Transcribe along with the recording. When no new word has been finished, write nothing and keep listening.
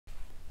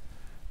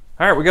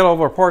All right, we got all of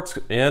our parts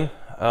in.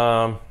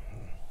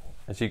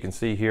 As you can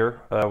see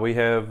here, we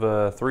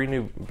have 3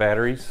 new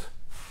batteries.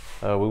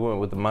 We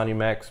went with the Mighty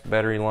Max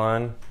battery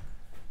line.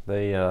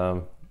 They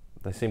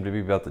seem to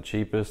be about the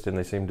cheapest, and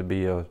they seem to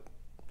be a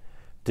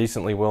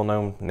decently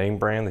well-known name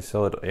brand. They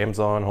sell it at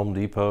Amazon, Home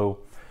Depot.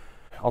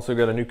 Also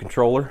got a new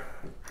controller.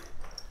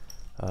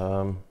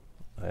 And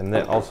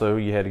then also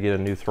you had to get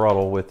a new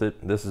throttle with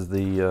it. This is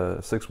the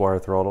 6-wire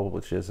throttle,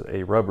 which is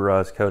a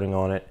rubberized coating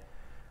on it,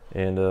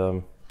 and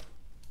the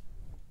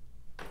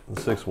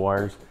 6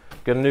 wires.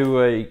 Got a new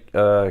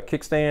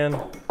kickstand,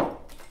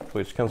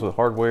 which comes with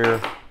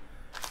hardware.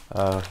 We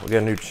got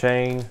a new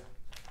chain.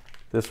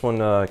 This one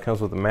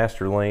comes with a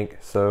master link,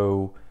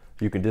 so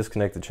you can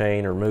disconnect the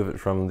chain or remove it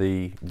from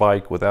the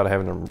bike without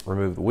having to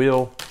remove the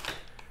wheel.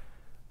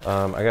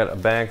 I got a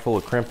bag full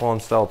of crimp-on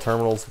style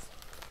terminals.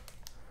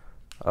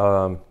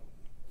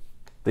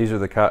 These are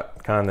the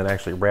kind that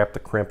actually wrap the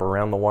crimp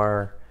around the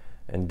wire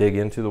and dig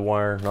into the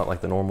wire, not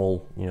like the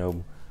normal,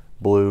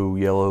 blue,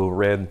 yellow,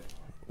 red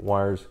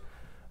wires.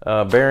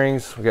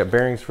 Bearings, we got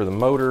bearings for the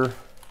motor.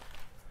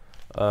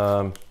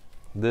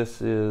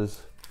 This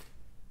is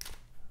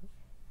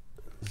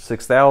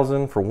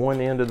 6,000 for one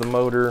end of the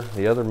motor.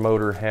 The other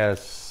motor has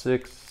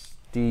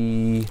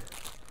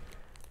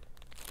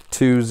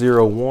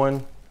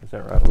 6201. Is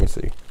that right? Let me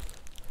see.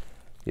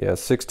 Yeah,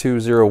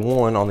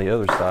 6201 on the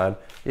other side.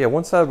 Yeah,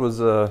 one side was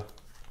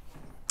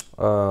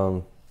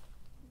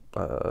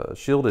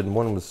shielded and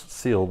one was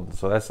sealed,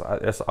 so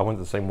I went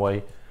the same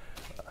way.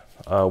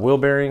 Wheel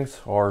bearings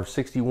are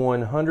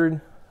 6100,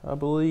 I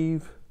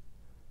believe.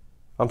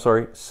 I'm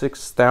sorry,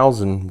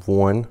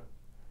 6001.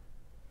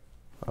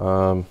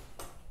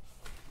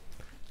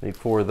 Need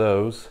 4 of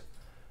those.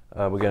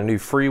 We got a new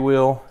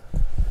Freewheel,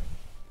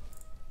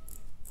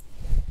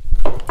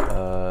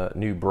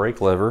 new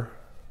brake lever.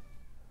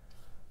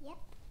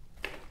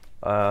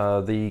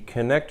 The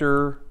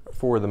connector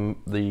for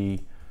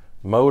the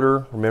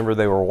motor, remember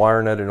they were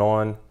wire nutted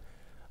on.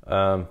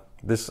 I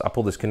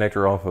pulled this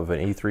connector off of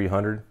an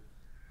E300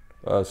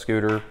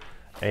 scooter,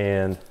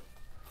 and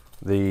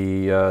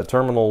the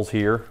terminals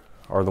here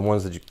are the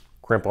ones that you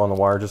crimp on the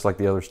wire just like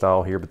the other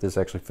style here, but this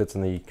actually fits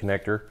in the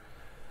connector.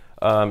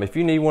 If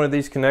you need one of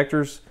these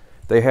connectors,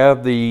 they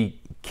have the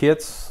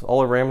kits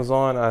all over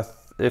Amazon.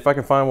 If I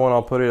can find one,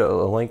 I'll put a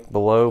link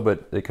below,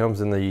 but it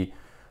comes in the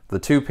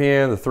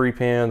 2-pin, the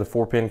 3-pin, the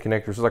 4-pin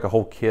connectors. It's like a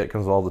whole kit. It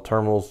comes with all the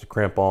terminals to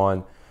crimp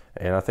on,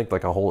 and I think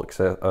like a whole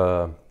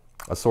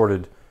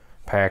assorted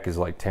pack is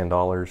like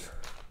 $10.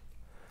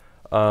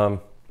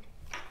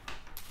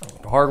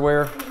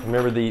 Hardware,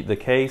 remember the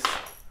case.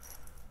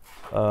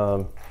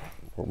 We're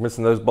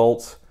missing those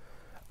bolts.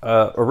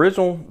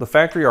 The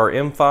factory are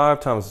M5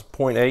 times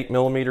 0.8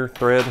 millimeter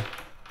thread,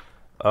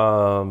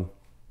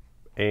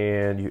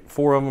 and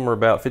 4 of them are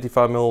about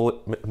 55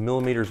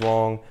 millimeters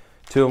long.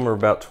 2 of them are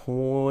about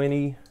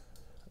 20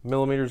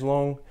 millimeters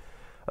long.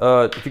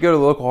 If you go to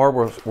the local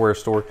hardware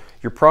store,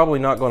 you're probably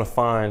not going to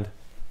find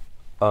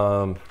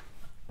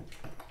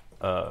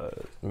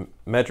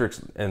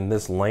metrics in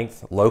this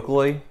length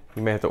locally.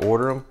 You may have to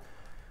order them.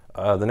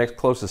 The next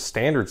closest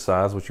standard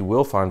size, which you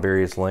will find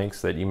various lengths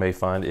that you may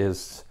find,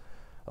 is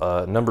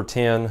number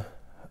 10,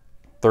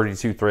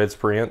 32 threads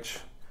per inch,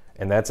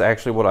 and that's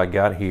actually what I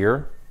got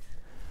here.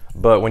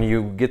 But when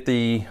you get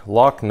the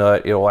lock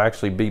nut, it will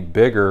actually be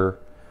bigger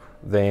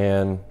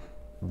than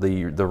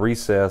the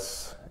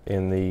recess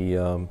in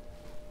the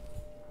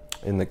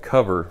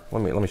cover.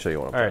 Let me show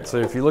you one. All right, so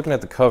if you're looking at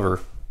the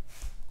cover,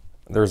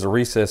 there's a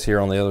recess here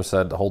on the other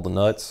side to hold the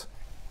nuts,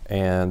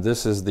 and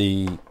this is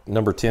the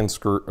number 10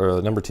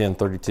 screw, number 10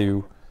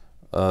 32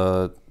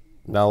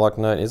 nylock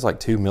nut. It's like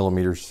 2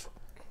 millimeters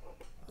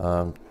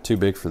too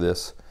big for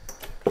this.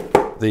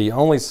 The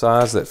only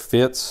size that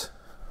fits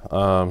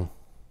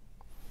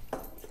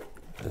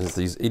is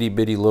these itty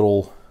bitty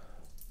little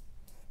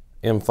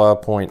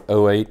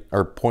M5.08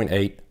 or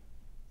 0.8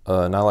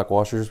 nylock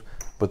washers.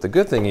 But the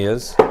good thing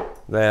is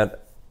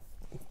that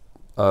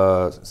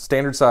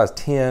standard size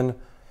 10,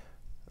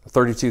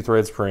 32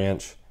 threads per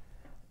inch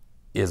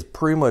is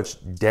pretty much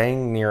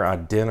dang near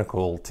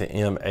identical to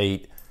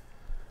M8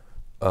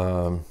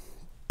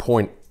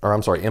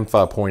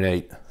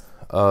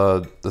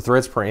 M5.8. The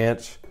threads per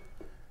inch,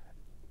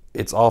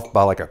 it's off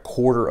by like a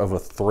quarter of a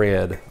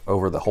thread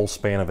over the whole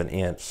span of an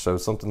inch. So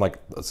something like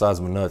the size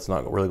of a nut's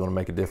not really going to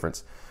make a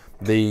difference.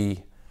 The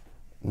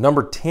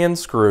number 10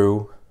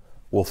 screw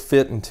will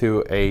fit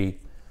into a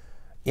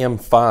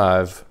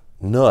M5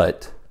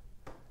 nut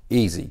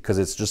easy because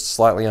it's just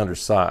slightly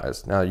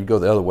undersized. Now you go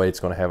the other way,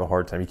 it's going to have a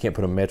hard time. You can't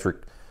put a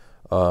metric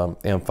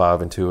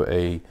M5 into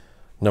a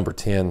number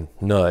 10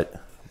 nut.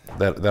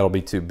 That'll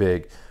be too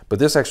big. But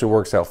this actually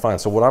works out fine.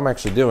 So what I'm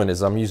actually doing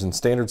is I'm using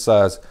standard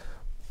size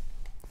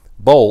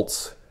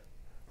bolts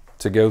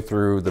to go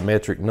through the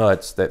metric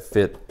nuts that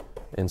fit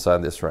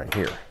inside this right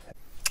here.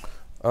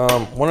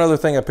 One other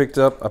thing I picked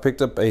up a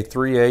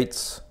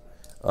 3/8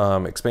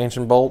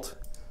 expansion bolt.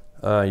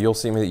 You'll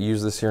see me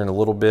use this here in a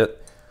little bit.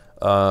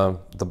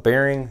 The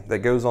bearing that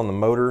goes on the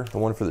motor, the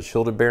one for the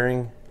shielded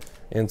bearing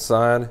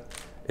inside,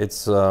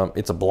 It's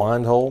a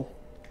blind hole,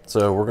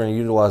 so we're going to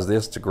utilize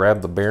this to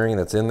grab the bearing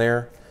that's in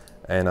there,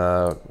 and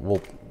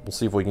we'll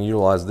see if we can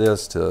utilize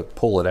this to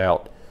pull it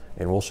out,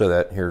 and we'll show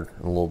that here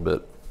in a little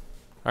bit.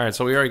 All right,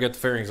 so we already got the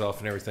fairings off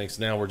and everything,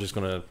 so now we're just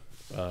going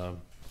to,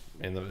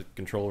 and the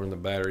controller and the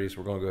batteries,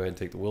 we're going to go ahead and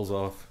take the wheels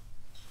off.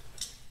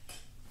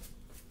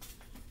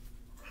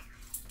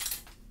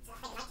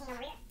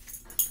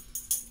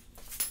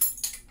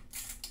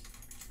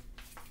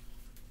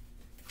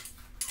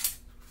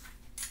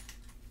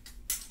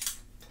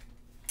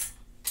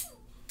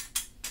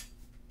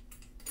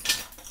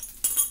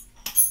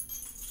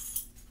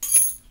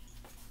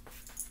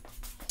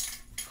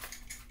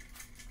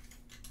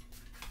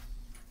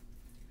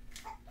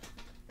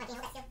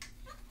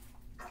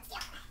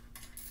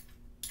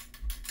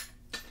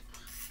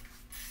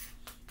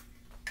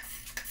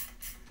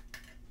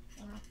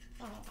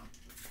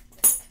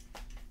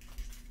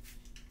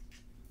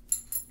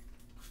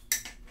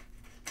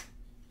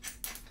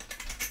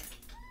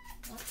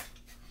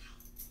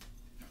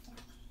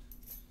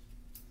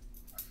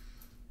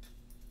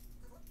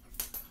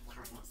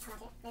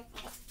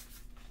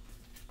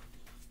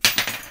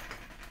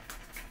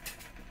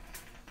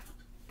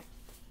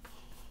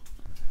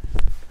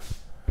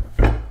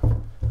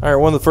 All right,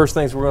 one of the first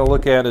things we're going to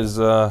look at is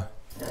we're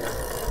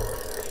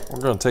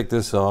going to take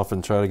this off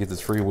and try to get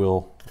this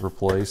freewheel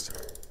replaced.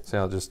 See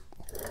how it just,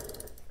 I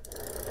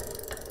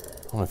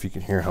don't know if you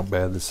can hear how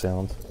bad this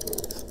sounds.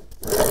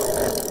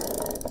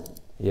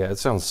 Yeah, it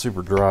sounds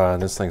super dry,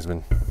 and this thing's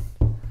been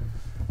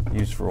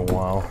used for a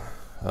while.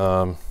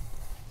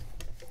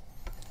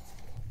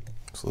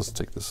 So let's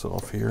take this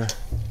off here.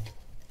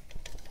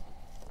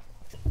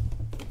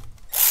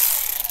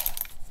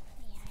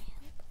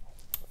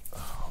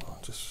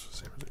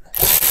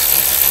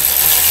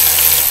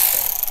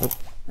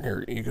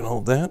 Here, you can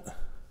hold that.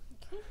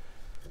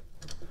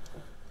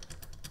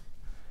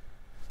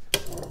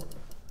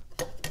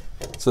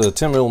 So the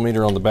 10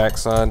 millimeter on the back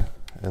side,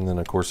 and then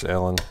of course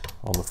Allen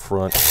on the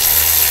front.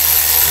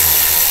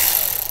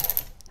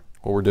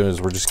 What we're doing is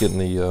we're just getting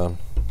the,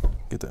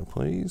 get that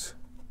please.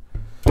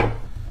 We're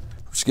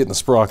just getting the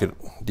sprocket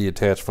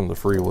detached from the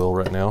freewheel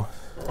right now.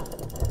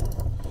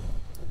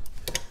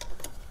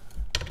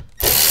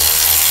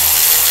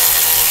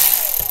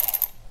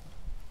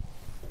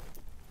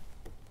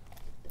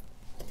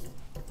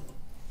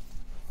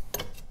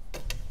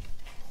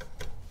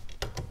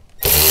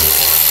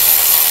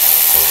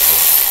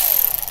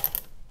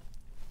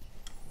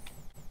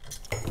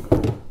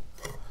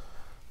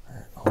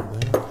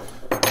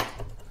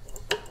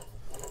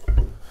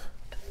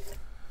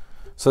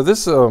 So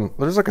this,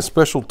 there's like a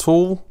special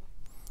tool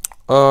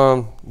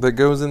that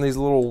goes in these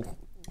little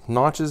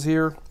notches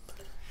here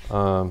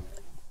to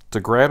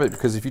grab it,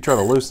 because if you try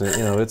to loosen it,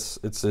 you know, it's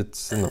in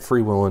the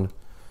freewheeling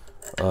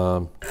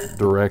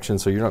direction,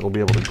 so you're not going to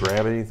be able to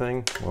grab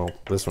anything. Well,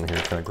 this one here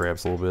kind of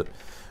grabs a little bit,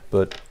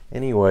 but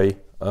anyway,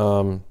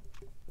 I'm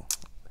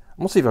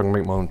gonna see if I can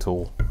make my own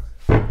tool.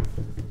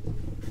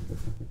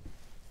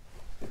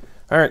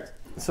 All right,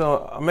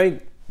 so I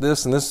made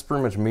this, and this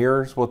pretty much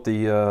mirrors what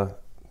the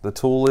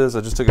tool is.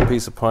 I just took a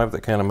piece of pipe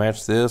that kind of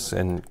matched this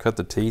and cut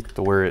the teeth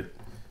to where it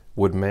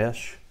would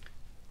mesh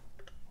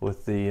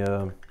with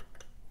the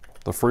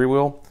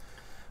freewheel.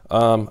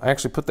 I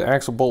actually put the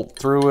axle bolt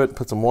through it,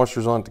 put some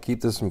washers on it to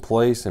keep this in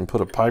place, and put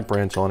a pipe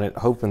wrench on it,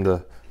 hoping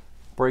to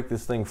break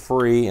this thing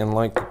free. And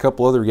like a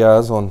couple other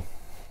guys on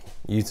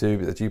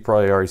YouTube that you've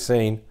probably already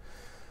seen,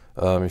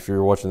 if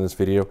you're watching this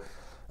video,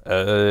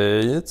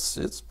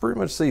 it's pretty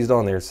much seized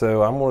on there.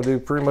 So I'm going to do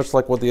pretty much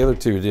like what the other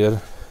two did.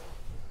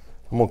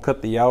 I'm going to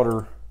cut the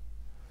outer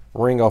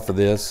ring off of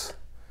this,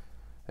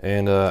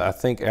 and I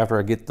think after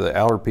I get the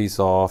outer piece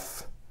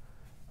off,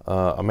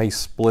 I may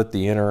split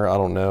the inner. I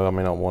don't know, I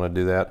may not want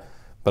to do that,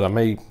 but I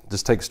may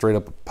just take straight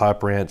up a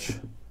pipe wrench,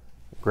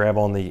 grab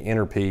on the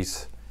inner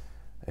piece,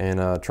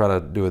 and try to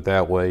do it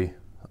that way,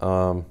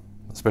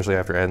 especially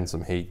after adding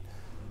some heat.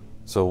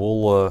 So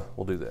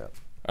we'll do that.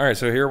 All right,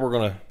 so here we're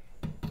going to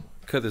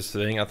cut this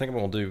thing. I think I'm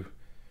going to do,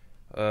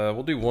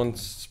 we'll do one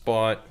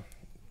spot.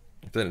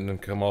 If that didn't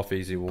come off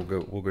easy, we'll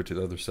go to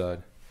the other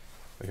side.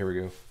 But here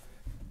we go.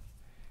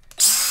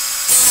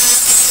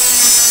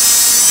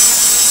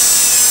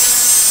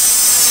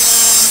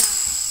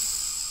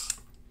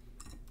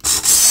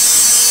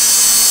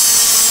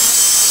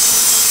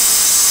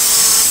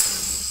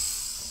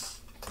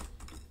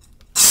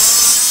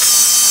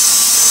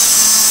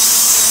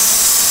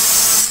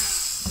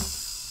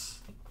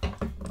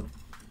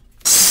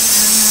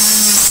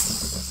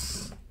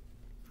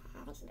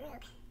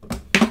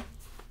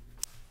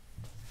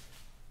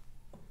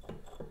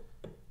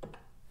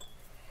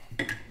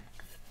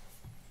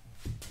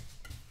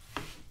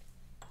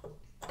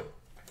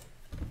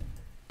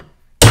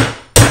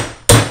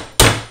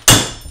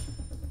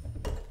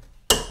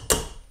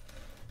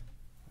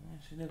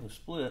 She never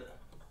split.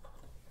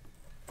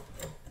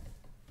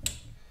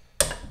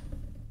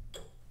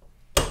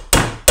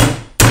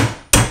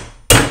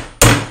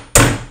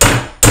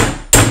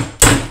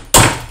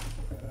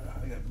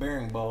 I got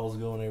bearing balls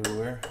going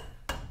everywhere.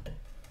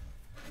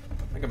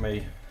 I think I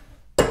may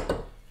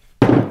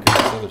cut this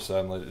other side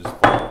and let it just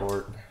fall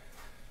apart.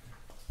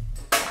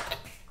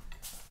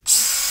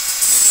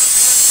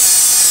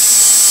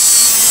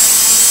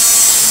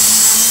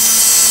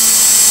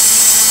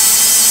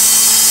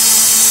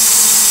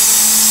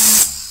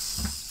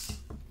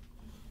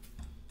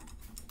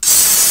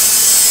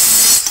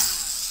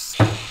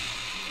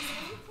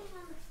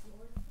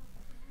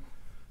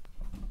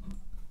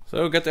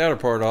 So got the outer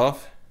part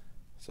off.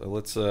 So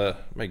let's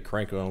make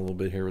crank on a little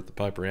bit here with the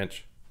pipe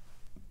wrench.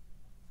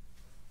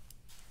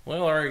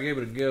 Well, I already gave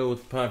it a go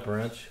with the pipe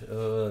wrench.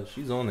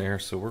 She's on there,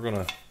 so we're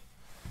gonna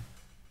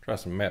try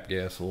some map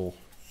gas a little.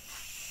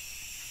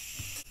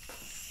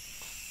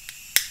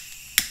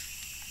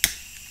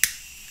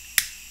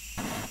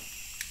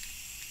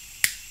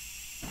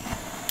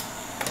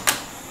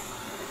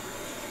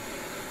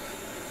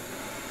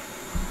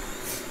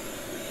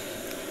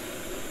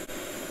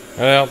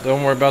 Well,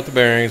 don't worry about the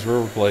bearings,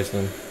 we're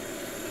replacing them.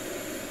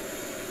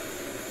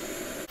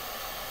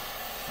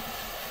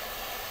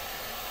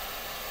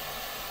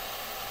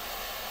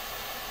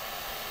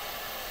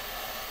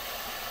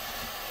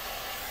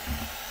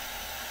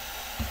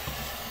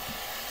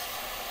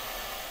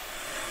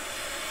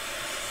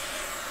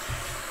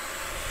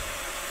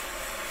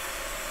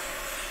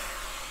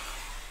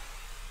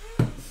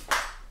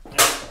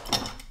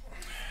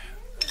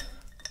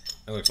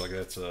 It looks like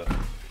that's good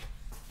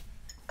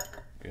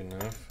enough.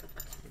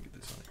 Let me get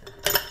this on here.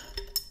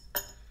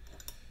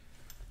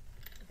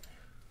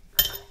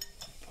 I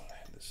thought I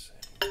had this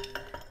same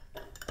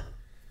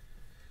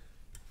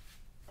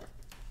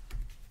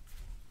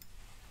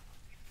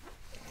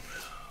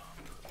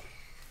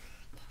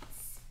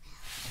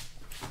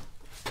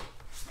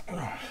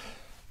here.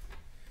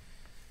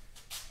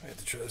 I have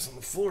to try this on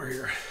the floor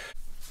here.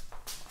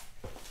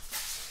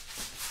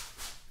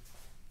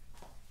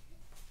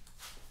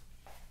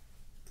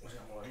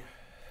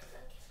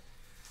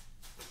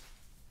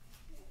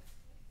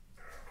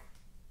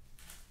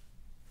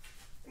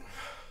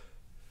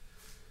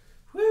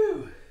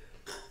 Woo!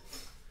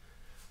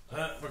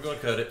 We're going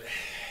to cut it.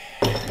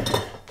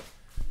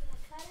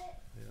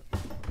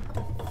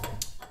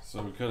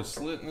 So we cut a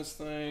slit in this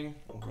thing.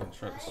 I'm going to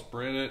try to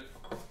spread it.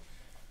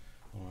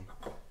 Hold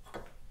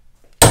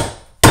on.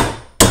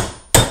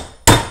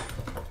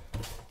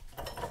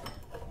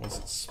 Once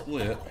it's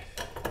split,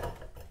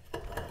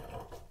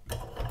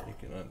 you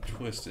can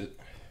untwist it.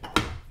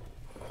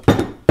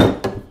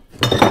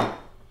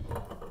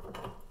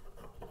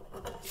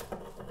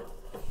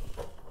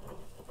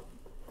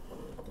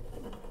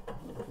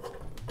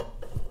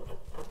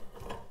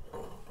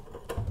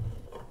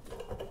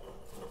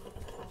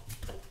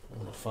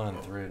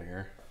 Fine thread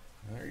here.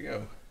 There you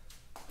go.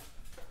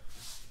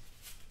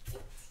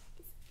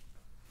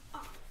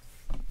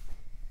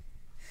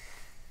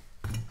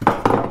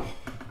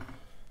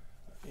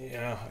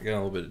 Yeah, I got a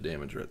little bit of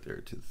damage right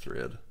there to the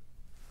thread.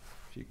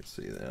 If you can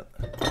see that.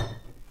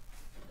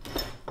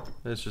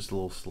 It's just a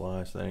little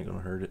slice, that ain't gonna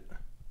hurt it.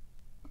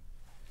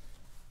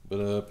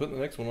 But putting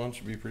the next one on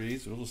should be pretty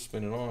easy. We'll just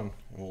spin it on.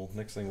 And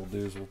next thing we'll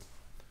do is we'll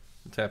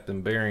tap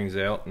them bearings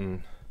out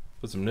and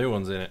put some new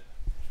ones in it.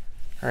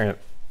 Alright.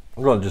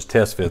 I'm going to just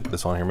test fit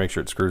this on here, make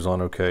sure it screws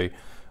on okay.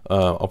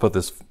 I'll put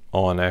this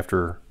on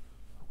after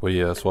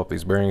we swap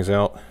these bearings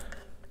out.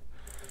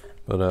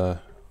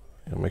 But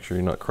make sure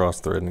you're not cross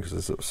threading because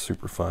this is a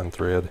super fine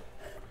thread.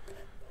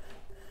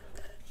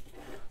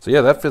 So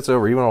yeah, that fits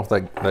over even off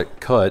that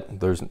cut.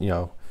 There's,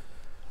 you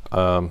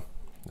know,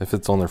 it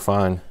fits on there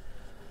fine.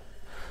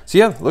 So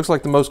yeah, looks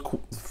like the most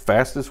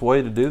fastest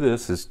way to do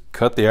this is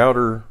cut the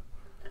outer,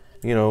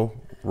 you know,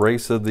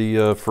 race of the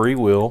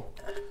Freewheel.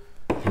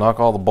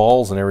 Knock all the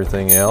balls and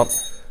everything out,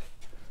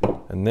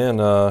 and then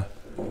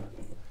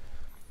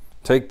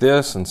take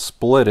this and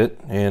split it.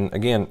 And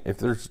again, if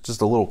there's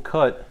just a little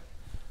cut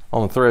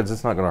on the threads,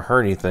 it's not going to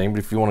hurt anything. But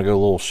if you want to go a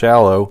little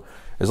shallow,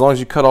 as long as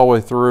you cut all the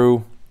way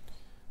through,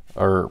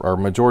 or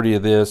majority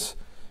of this,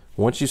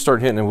 once you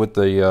start hitting it with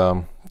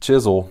the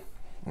chisel,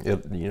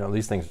 you know,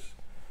 these things,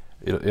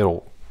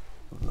 the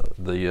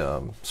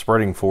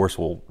spreading force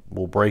will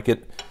break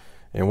it.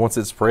 And once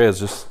it spreads,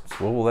 just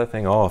swivel that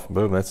thing off.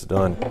 Boom, that's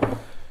done.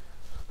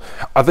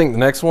 I think the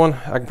next one,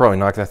 I can probably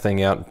knock that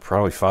thing out in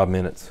probably 5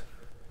 minutes.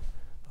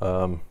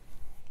 All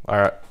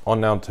right,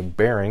 on down to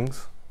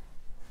bearings.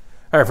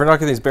 All right, for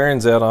knocking these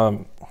bearings out, I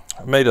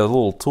made a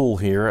little tool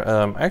here.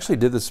 I actually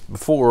did this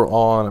before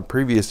on a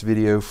previous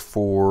video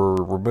for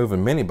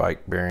removing mini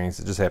bike bearings.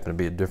 It just happened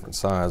to be a different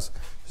size.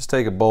 Just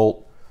take a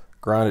bolt,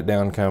 grind it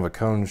down kind of a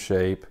cone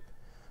shape,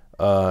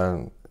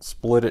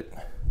 split it.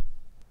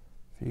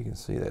 You can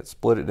see that,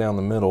 split it down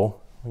the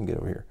middle. We can get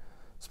over here.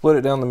 Split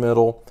it down the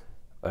middle.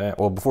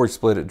 Well, before you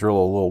split it, drill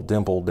a little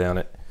dimple down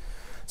it.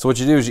 So what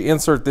you do is you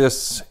insert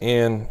this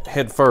in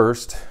head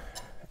first,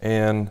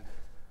 and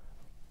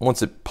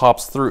once it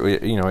pops through,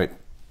 you know, it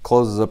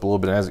closes up a little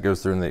bit as it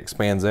goes through and it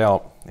expands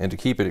out. And to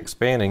keep it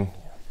expanding,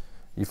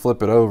 you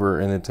flip it over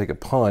and then take a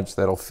punch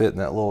that'll fit in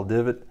that little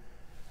divot.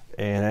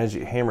 And as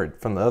you hammer it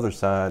from the other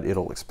side,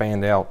 it'll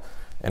expand out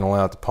and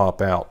allow it to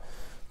pop out.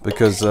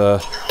 Because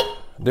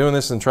doing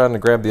this and trying to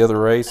grab the other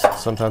race,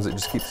 sometimes it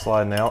just keeps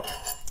sliding out.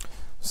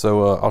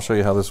 So I'll show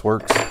you how this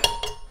works.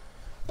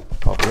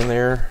 Pop it in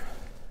there.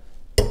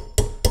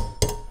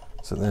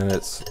 So then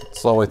it's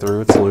all the way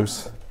through, it's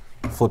loose.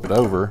 Flip it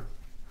over.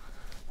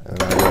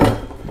 And I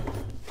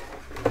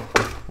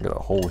got a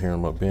hole here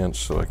in my bench,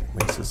 so it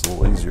makes this a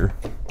little easier.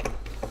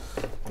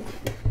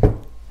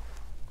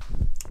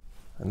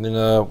 And then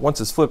once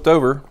it's flipped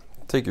over,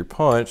 take your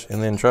punch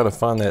and then try to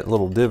find that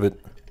little divot,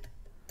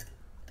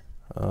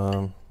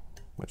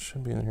 which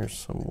should be in here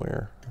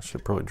somewhere. I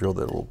should probably drill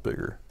that a little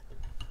bigger.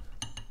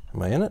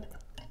 Am I in it?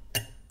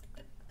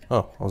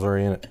 Oh, I was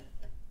already in it.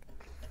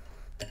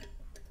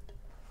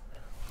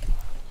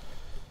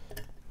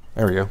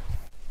 There we go. All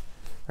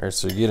right,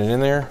 so you get it in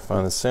there,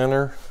 find the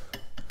center,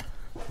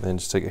 then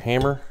just take a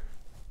hammer.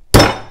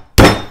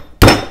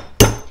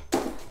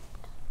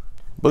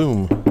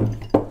 Boom.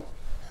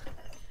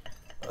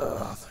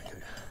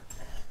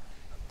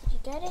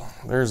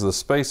 There's the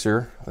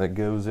spacer that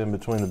goes in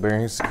between the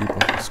bearings to keep them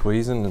from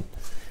squeezing. And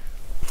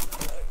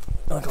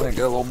luckily I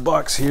got a little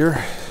box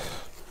here.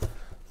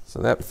 So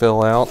that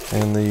fell out,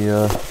 and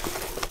the,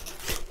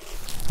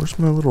 where's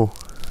my little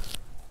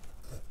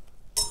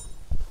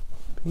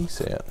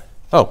piece at?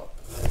 Oh,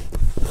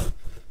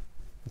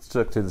 it's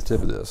stuck to the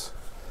tip of this.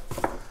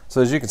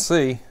 So as you can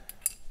see,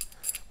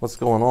 what's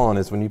going on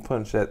is when you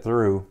punch that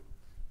through,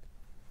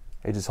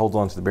 it just holds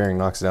on to the bearing,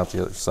 knocks it out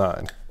the other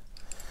side.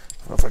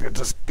 I don't know if I could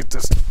just get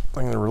this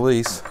thing to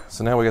release.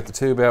 So now we got the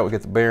tube out, we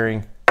got the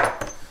bearing.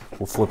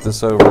 We'll flip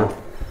this over,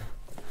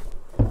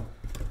 and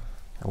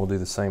we'll do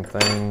the same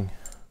thing.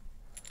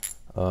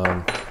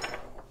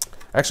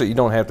 Actually, you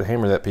don't have to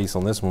hammer that piece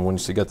on this one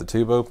once you got the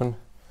tube open,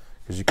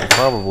 because you can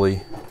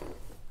probably,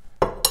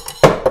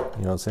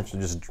 you know,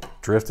 essentially just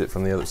drift it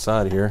from the other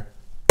side here.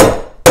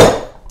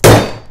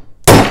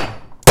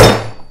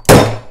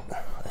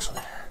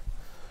 Actually,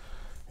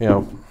 you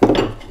know,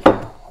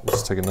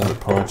 just take another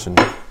punch and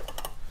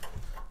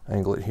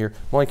angle it here.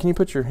 Molly, can you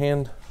put your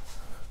hand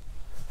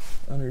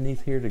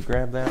underneath here to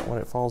grab that when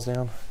it falls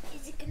down?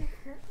 Is it gonna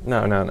hurt?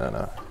 No, no, no,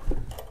 no.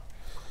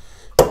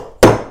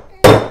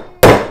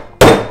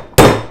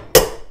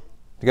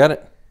 You got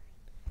it?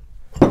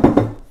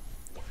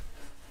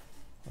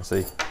 Let's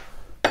see.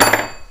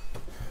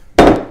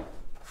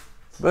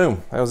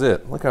 Boom, that was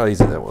it. Look how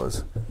easy that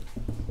was.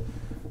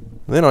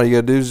 Then all you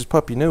gotta do is just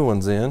pop your new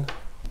ones in.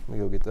 Let me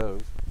go get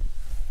those.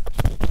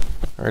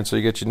 All right, so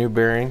you got your new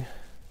bearing.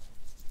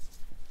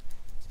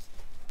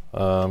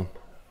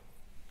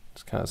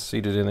 Just kind of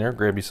seat it in there.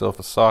 Grab yourself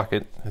a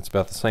socket. It's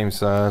about the same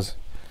size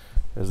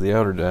as the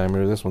outer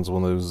diameter. This one's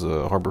one of those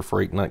Harbor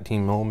Freight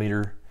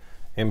 19mm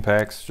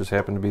impacts. Just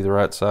happen to be the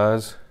right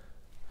size.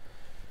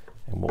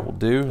 And what we'll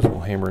do is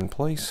we'll hammer in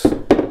place.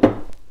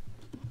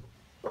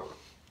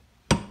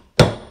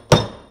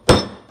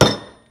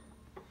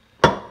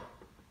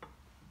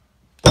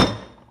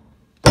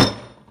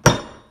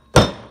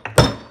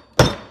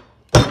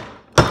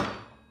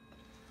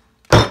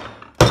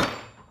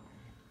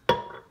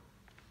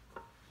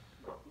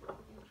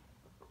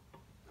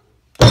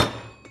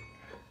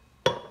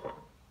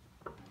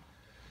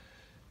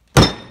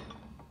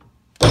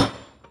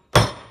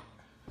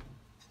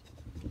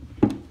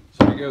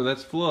 Go,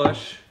 that's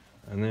flush,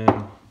 and then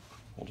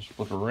we'll just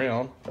flip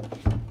around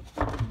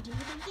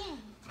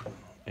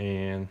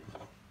and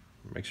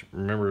make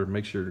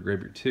sure to grab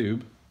your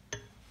tube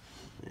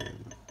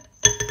and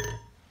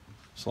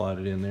slide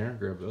it in there.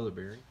 Grab the other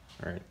bearing.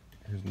 All right,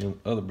 here's the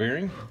other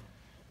bearing.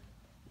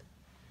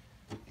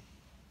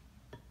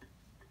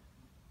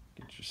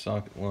 Get your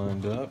socket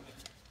lined up.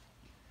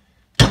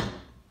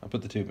 I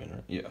put the tube in,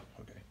 right? Yeah,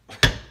 okay.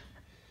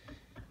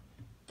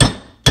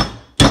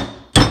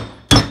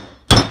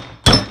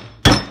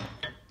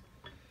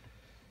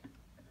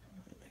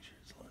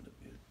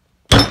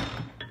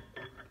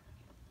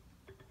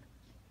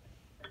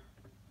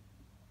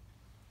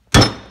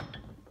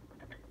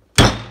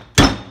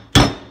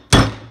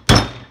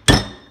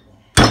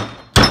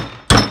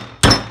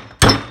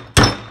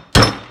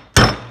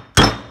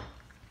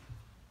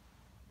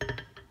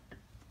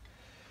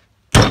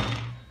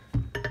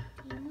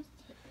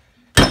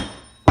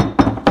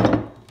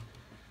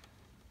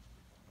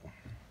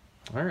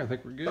 All right, I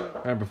think we're good.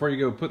 All right, before you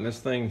go putting this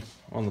thing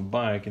on the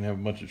bike and have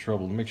a bunch of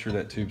trouble, make sure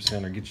that tube's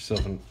center. Get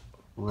yourself a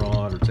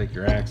rod or take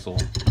your axle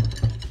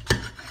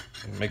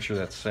and make sure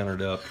that's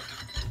centered up.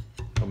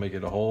 It'll make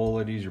it a whole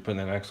lot easier putting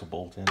that axle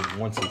bolt in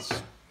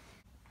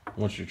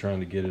once you're trying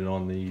to get it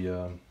on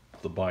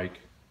the bike.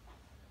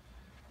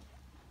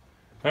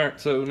 All right,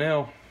 so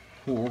now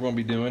what we're going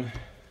to be doing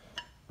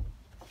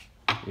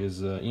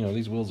is, you know,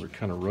 these wheels are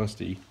kind of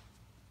rusty.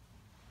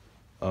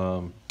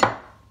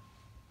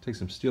 Take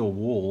some steel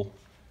wool.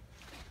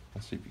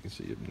 Let's see if you can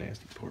see a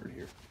nasty part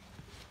here.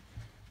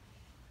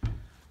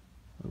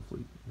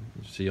 Hopefully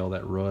you see all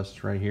that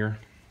rust right here.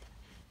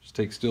 Just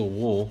take steel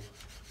wool.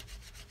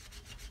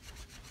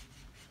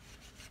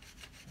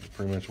 And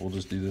pretty much we'll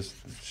just do this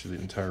to the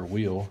entire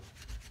wheel.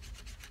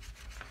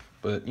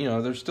 But you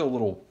know, there's still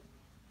little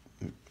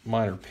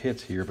minor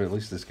pits here, but at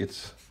least this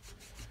gets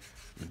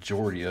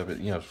majority of it,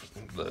 you know,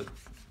 the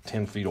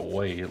 10 feet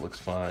away, it looks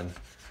fine.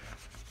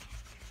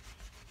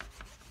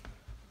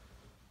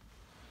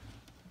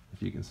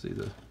 If you can see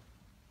the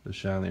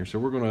shine there. So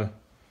we're gonna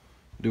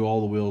do all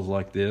the wheels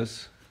like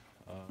this.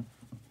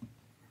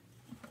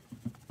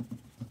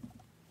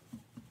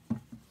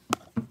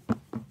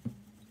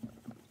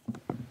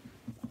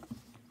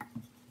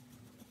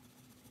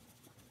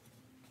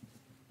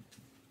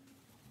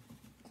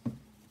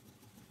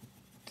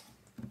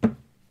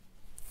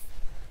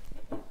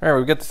 All right,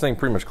 we've got this thing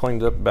pretty much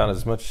cleaned up about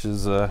as much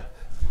as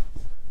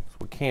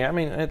we can. I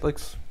mean, it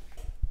looks,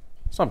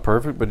 it's not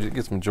perfect, but it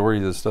gets majority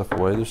of the stuff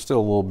away. There's still a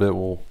little bit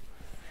we'll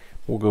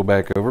go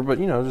back over, but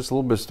you know, just a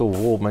little bit still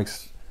wool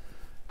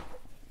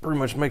pretty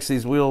much makes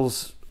these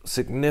wheels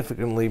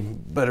significantly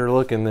better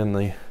looking than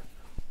the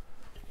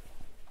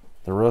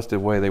rusted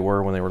way they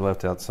were when they were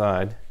left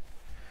outside.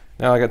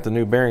 Now I got the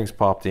new bearings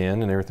popped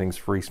in and everything's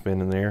free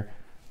spinning there.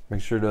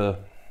 Make sure to,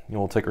 you know,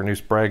 we'll take our new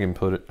Sprag and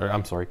put it, or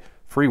I'm sorry,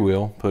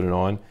 Freewheel, put it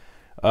on.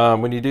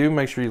 When you do,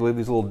 make sure you leave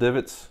these little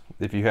divots,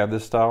 if you have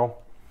this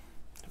style,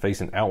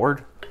 facing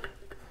outward,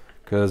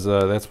 because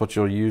that's what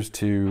you'll use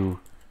to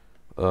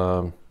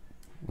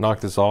knock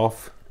this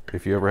off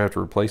if you ever have to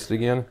replace it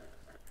again.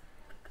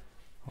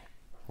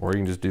 Or you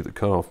can just do the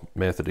cutoff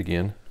method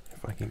again,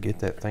 if I can get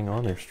that thing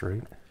on there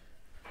straight.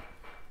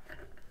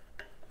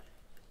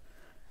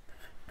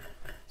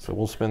 So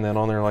we'll spin that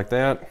on there like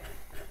that.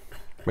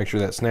 Make sure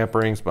that snap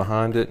ring's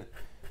behind it.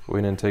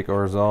 We then take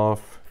ours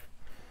off.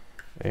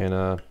 And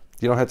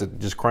you don't have to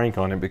just crank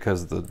on it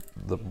because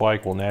the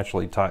bike will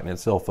naturally tighten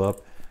itself up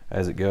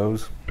as it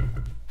goes.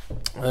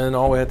 And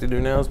all we have to do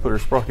now is put our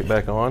sprocket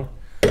back on.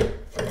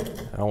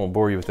 I won't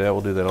bore you with that,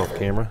 we'll do that off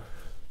camera.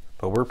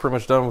 But we're pretty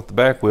much done with the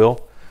back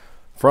wheel.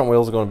 Front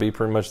wheel is going to be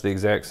pretty much the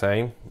exact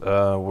same.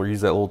 We'll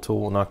use that little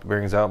tool and knock the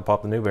bearings out and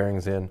pop the new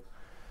bearings in.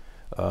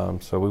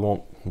 So we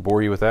won't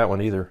bore you with that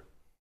one either.